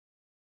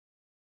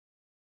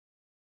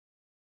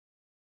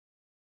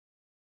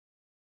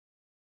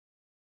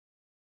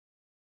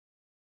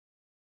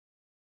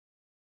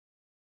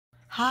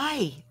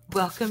Hi,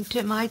 welcome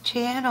to my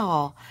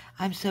channel.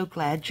 I'm so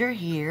glad you're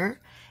here,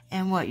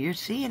 and what you're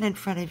seeing in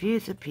front of you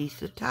is a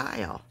piece of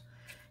tile.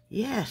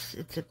 Yes,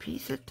 it's a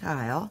piece of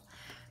tile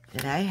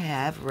that I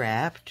have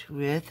wrapped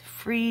with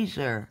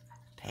freezer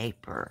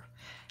paper,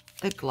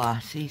 the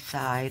glossy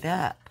side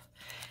up.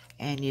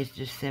 And you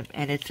just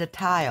and it's a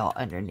tile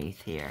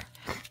underneath here,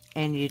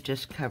 and you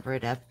just cover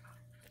it up,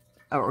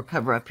 or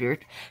cover up your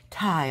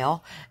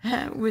tile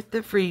with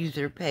the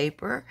freezer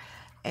paper.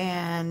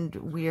 And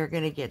we are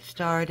going to get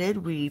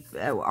started. We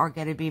are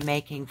going to be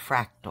making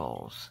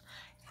fractals.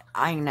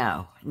 I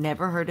know,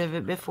 never heard of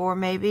it before.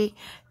 Maybe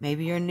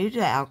you're new to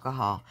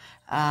alcohol.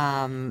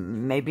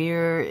 Maybe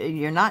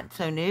you're not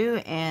so new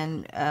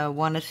and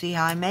want to see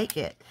how I make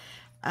it.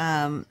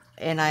 And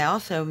I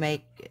also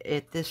make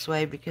it this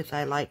way because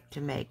I like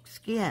to make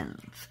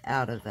skins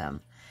out of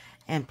them,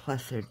 and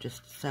plus they're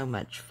just so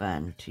much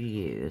fun to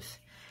use.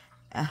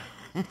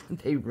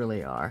 They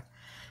really are.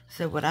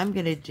 So what I'm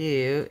going to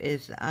do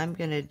is I'm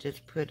going to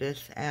just put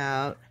us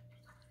out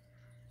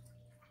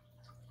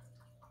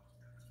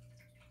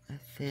a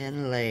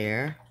thin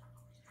layer,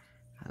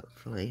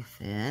 hopefully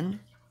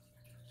thin.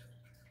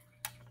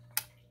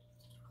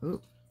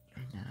 Oop,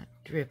 and not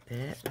drip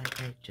it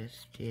like I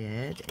just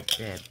did. I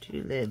grabbed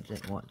 2 lids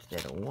at once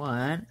instead of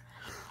 1.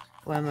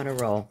 Well, I'm on a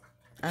roll.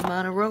 I'm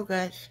on a roll,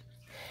 guys.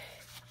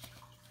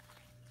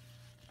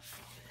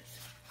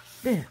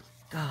 Boom,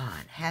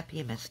 gone.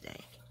 Happy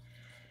mistake.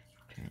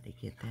 Trying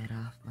to get that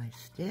off my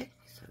stick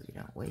so we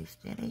don't waste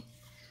any.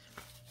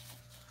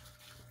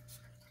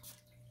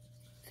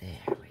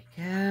 There we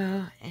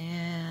go.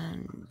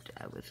 And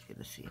I was going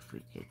to see if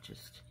we could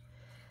just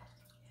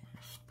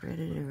spread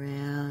it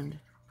around.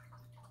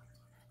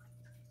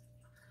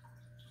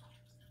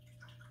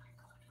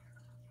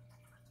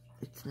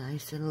 It's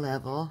nice and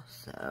level,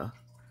 so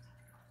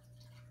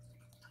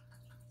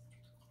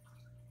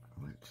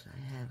once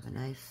I have a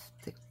nice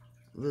thick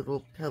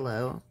little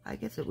pillow, I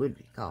guess it would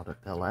be called a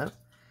pillow.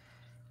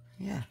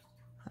 Yeah,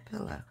 a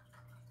pillow.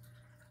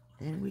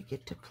 Then we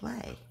get to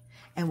play.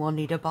 And we'll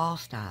need a ball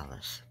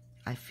stylus.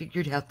 I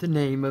figured out the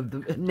name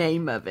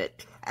of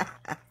it.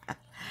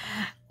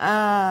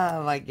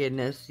 Oh my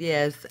goodness.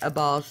 Yes, a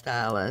ball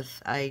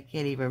stylus. I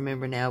can't even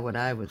remember now what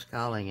I was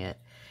calling it.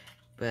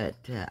 But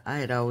I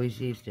had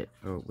always used it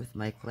with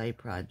my clay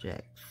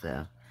projects.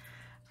 So,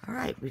 all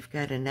right, we've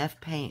got enough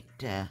paint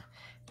to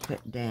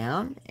put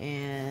down,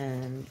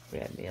 and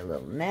grab me a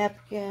little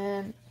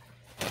napkin.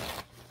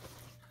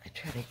 I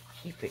try to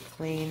keep it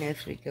clean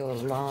as we go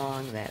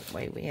along. That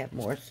way we have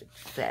more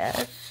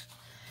success.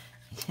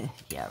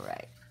 Yeah,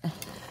 right.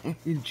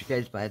 Did you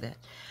guys buy that?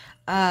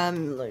 Let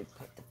me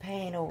put the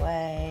paint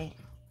away.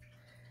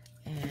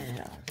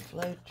 And our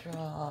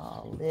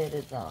Floetol lid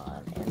is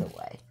on and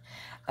away.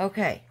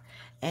 Okay,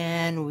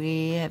 and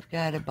we have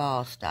got a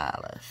ball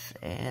stylus,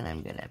 and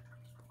I'm going to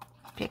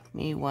pick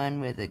me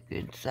one with a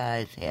good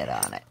size head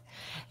on it.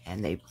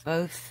 And they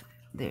both,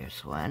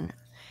 there's one,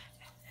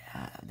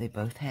 they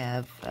both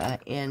have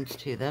ends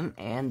to them,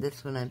 and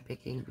this one I'm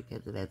picking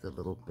because it has a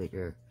little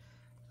bigger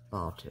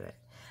ball to it.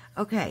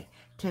 Okay,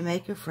 to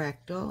make a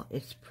fractal,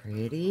 it's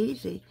pretty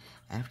easy.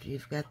 After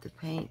you've got the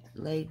paint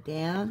laid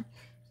down,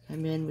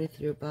 come in with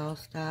your ball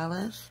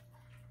stylus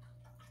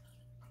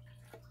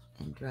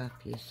and drop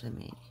you some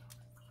ink.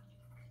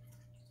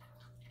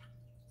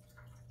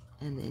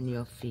 And then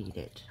you'll feed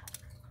it.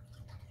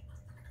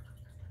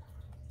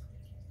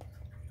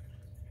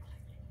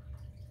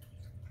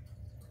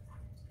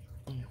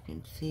 And you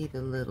can see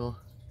the little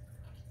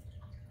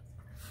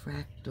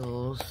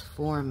fractals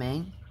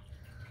forming.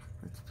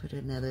 Let's put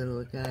another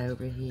little guy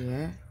over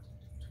here.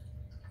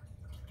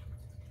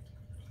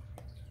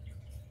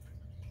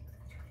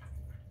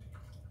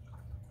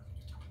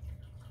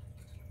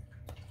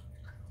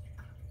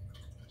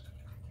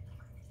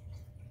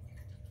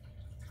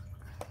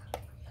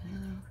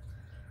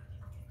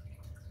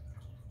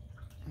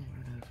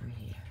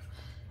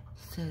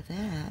 So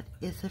that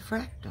is a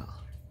fractal.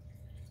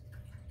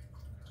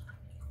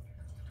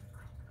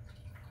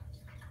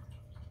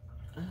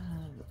 I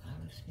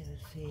was going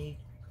to see,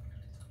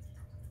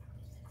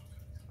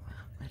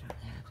 well, I don't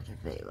have it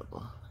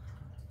available.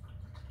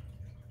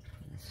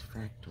 This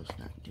fractal's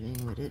not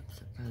doing what it's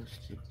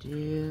supposed to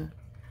do.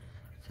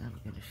 So I'm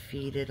going to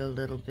feed it a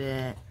little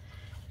bit.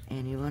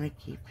 And you want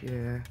to keep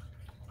your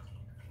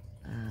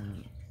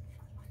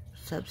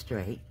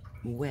substrate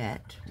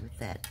wet with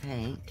that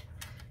paint,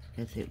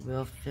 because it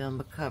will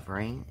film a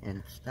covering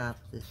and stop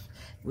this,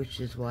 which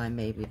is why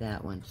maybe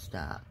that one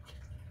stopped.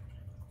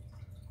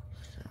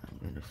 So I'm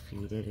going to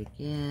feed it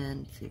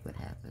again, see what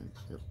happens.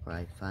 It'll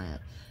probably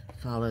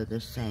follow the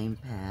same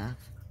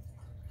path.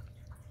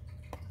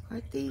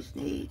 Aren't these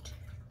neat?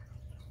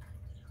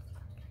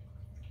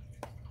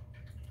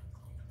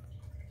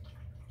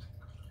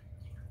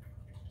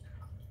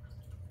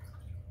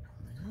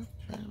 Well,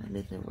 that one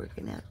isn't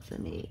working out so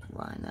neat.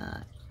 Why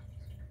not?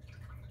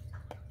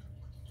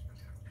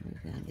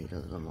 Maybe I need a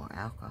little more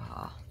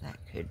alcohol. That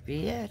could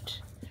be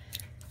it.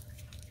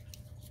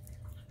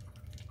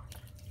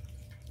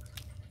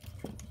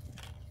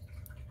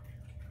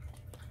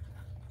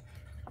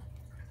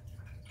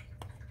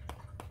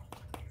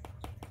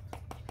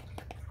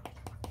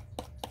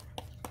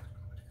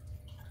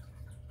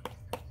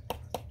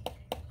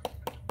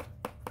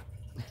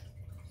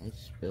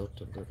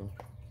 built a little.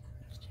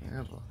 It's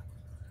terrible.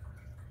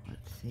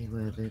 Let's see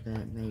whether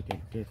that made a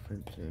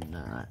difference or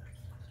not.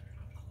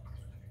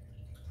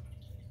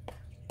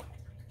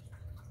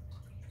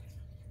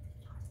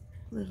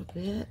 A little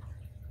bit.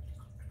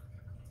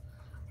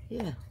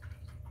 Yeah.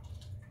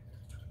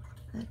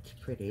 That's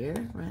prettier,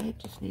 right?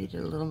 Just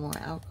needed a little more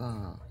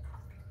alcohol.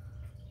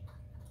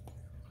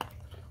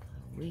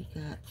 We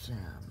got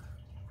some.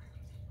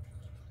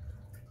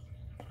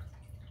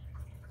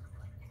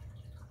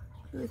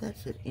 Ooh,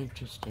 that's an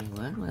interesting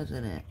one,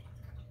 wasn't it?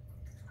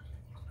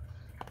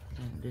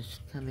 I'm just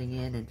coming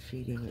in and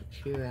feeding it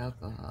pure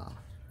alcohol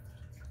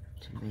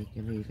to make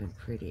them even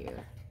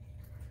prettier.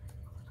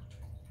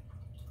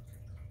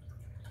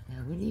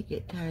 Now, when you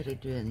get tired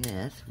of doing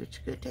this,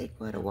 which could take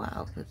quite a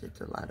while because it's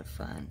a lot of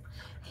fun,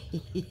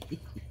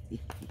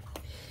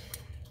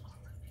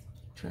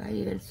 try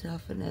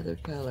yourself another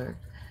color.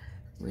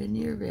 When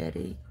you're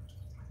ready,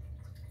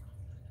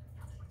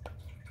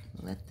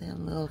 let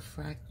them little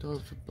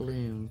fractals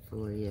bloom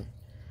for you.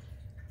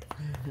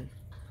 What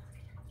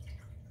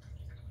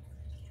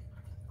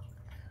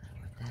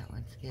that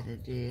one's gonna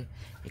do,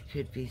 it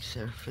could be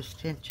surface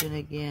tension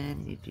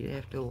again. You do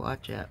have to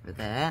watch out for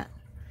that.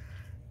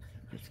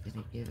 I'm just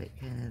gonna give it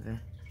kind of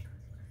a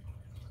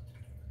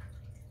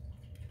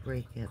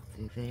break up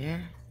through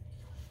there.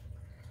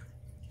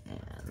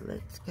 And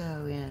let's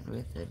go in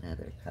with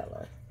another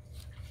color.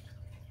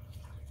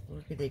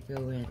 We're gonna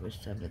go in with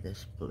some of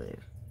this blue.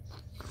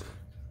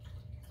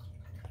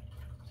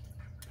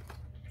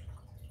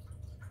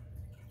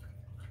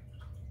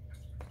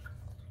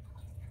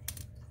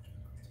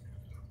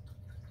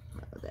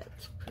 Oh,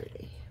 that's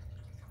pretty.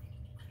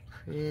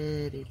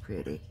 Pretty,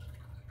 pretty.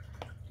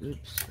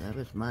 Oops,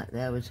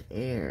 that was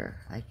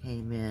air. I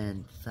came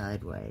in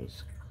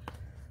sideways.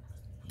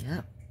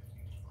 Yep.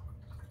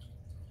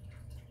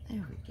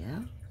 There we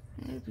go.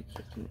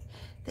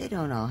 They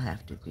don't all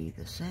have to be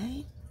the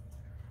same.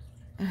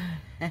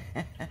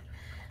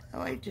 Oh,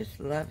 I just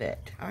love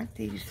it. Aren't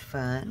these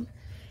fun?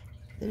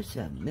 There's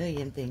a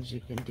million things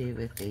you can do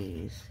with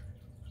these.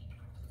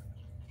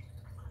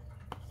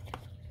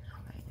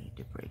 I need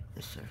to break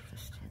the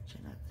surface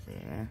tension up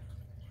there.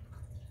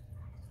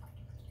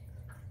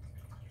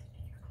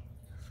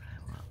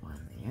 I want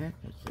one there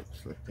because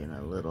it's looking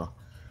a little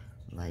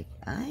like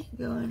I ain't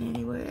going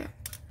anywhere.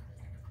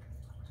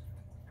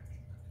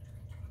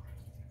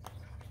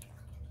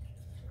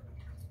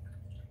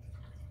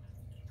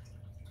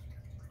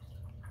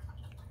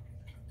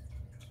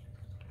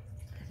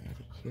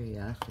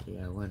 Curiosity,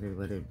 I wondered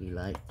what it'd be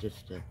like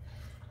just to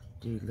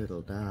do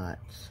little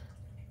dots.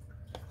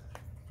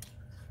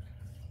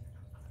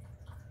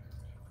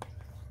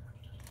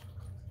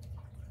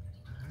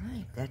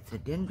 Alright, that's a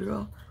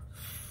dendrite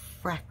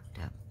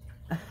fractal.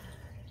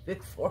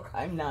 Before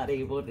I'm not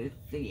able to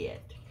see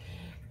it,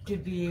 to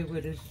be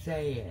able to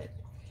say it.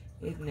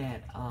 Isn't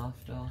that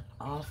awful?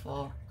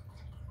 Awful.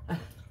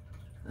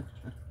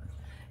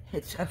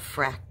 It's a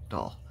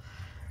fractal.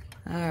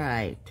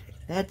 Alright.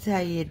 That's how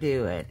you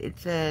do it.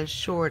 It's a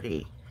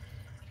shorty.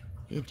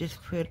 You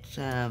just put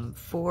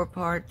 4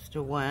 parts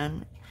to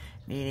 1,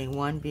 meaning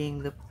 1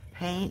 being the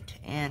paint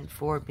and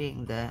 4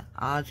 being the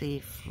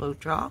Aussie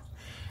Floetol,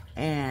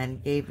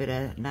 and gave it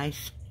a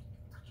nice,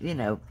 you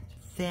know,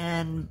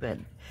 thin but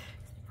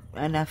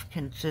enough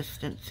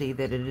consistency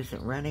that it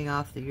isn't running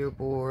off your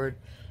board.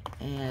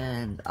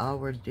 And all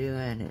we're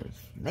doing is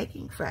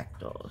making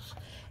fractals.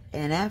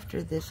 And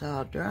after this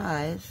all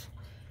dries,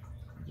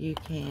 you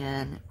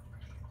can...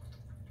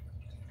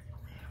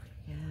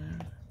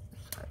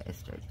 Sorry, I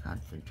started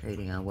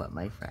concentrating on what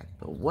my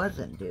fractal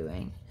wasn't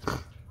doing.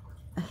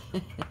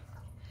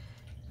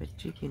 But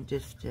you can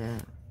just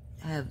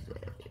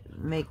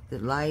make the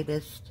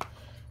lightest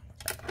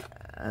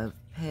of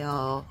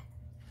pale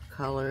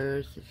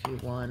colors if you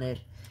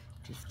wanted.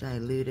 Just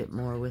dilute it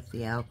more with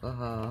the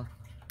alcohol.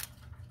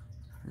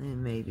 And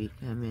then maybe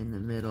come in the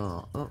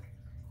middle. Oh,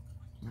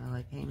 well,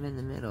 I came in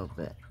the middle,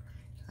 but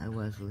I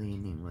was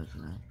leaning,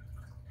 wasn't I?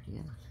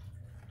 Yes,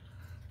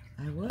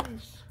 I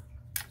was.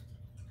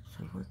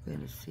 So we're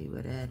going to see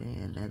what adding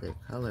another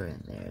color in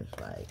there is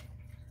like.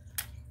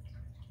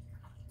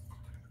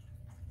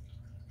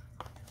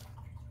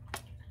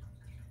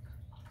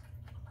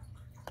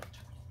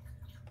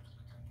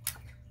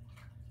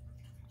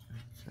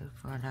 So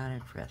far not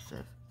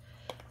impressive.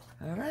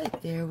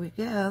 Alright, there we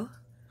go.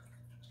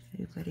 If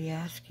anybody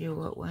asks you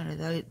what one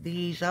of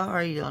these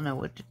are, you'll know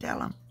what to tell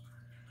them.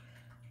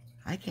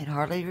 I can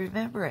hardly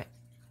remember it.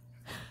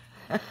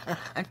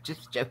 I'm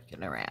just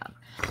joking around.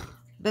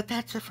 But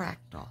that's a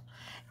fractal.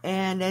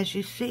 And as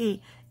you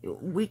see,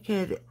 we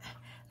could,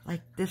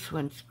 like this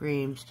one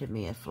screams to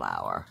me a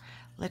flower.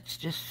 Let's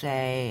just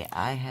say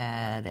I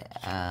had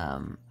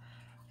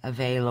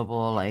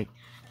available, like,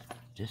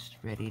 just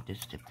ready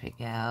just to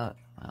pick out.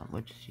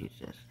 We'll just use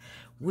this.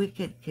 We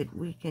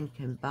can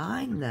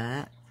combine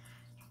that,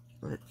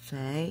 let's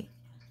say,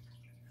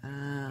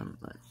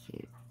 let's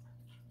see,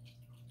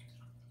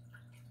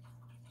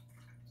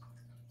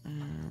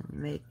 and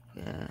make,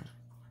 well,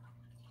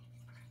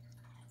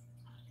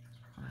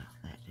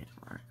 that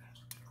didn't work.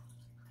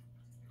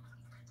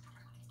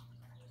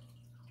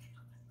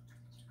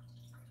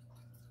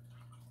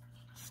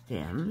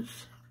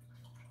 stems.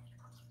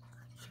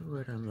 That's the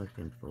word I'm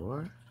looking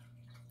for.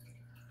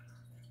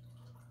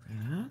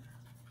 Yeah.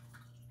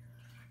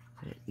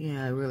 But,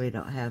 yeah, I really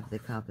don't have the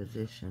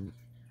composition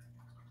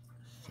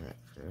set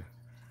for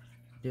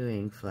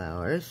doing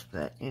flowers.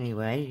 But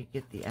anyway, you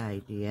get the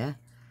idea.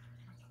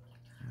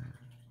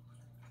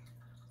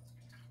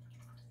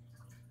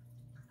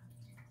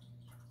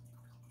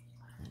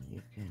 And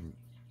you can,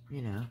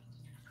 you know,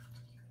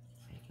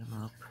 make them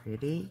all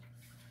pretty.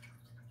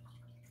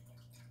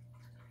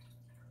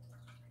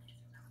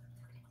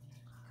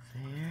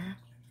 There.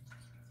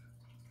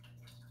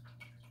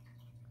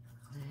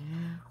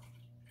 There.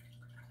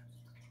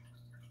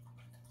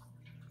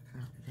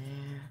 From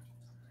there.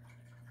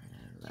 And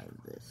I love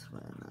this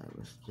one. I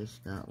was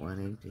just not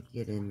wanting to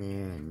get in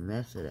there and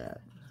mess it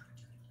up.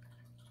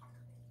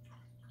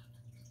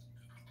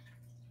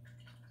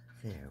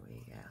 There we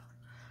go.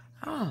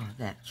 Oh,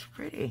 that's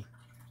pretty.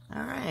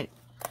 All right.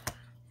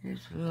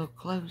 Here's a little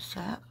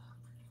close-up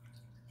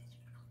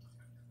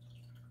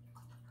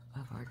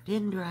of our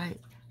dendrite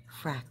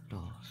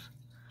fractals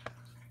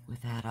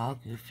without all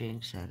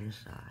goofing set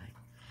aside.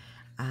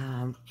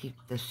 Keep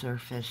the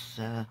surface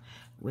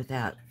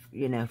without,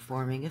 you know,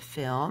 forming a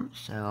film,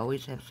 so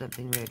always have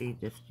something ready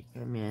just to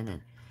come in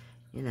and,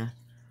 you know,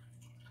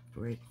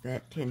 break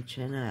that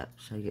tension up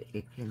so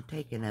it can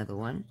take another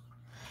one.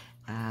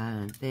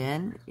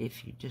 Then,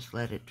 if you just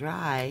let it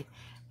dry,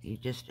 you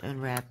just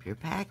unwrap your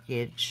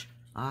package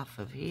off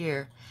of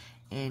here,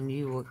 and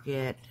you will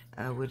get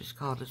what is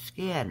called a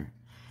skin.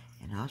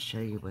 And I'll show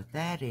you what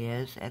that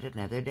is at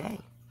another day.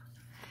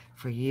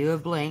 For you, a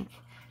blink.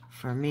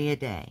 For me, a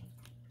day.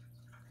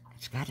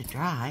 It's got to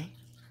dry.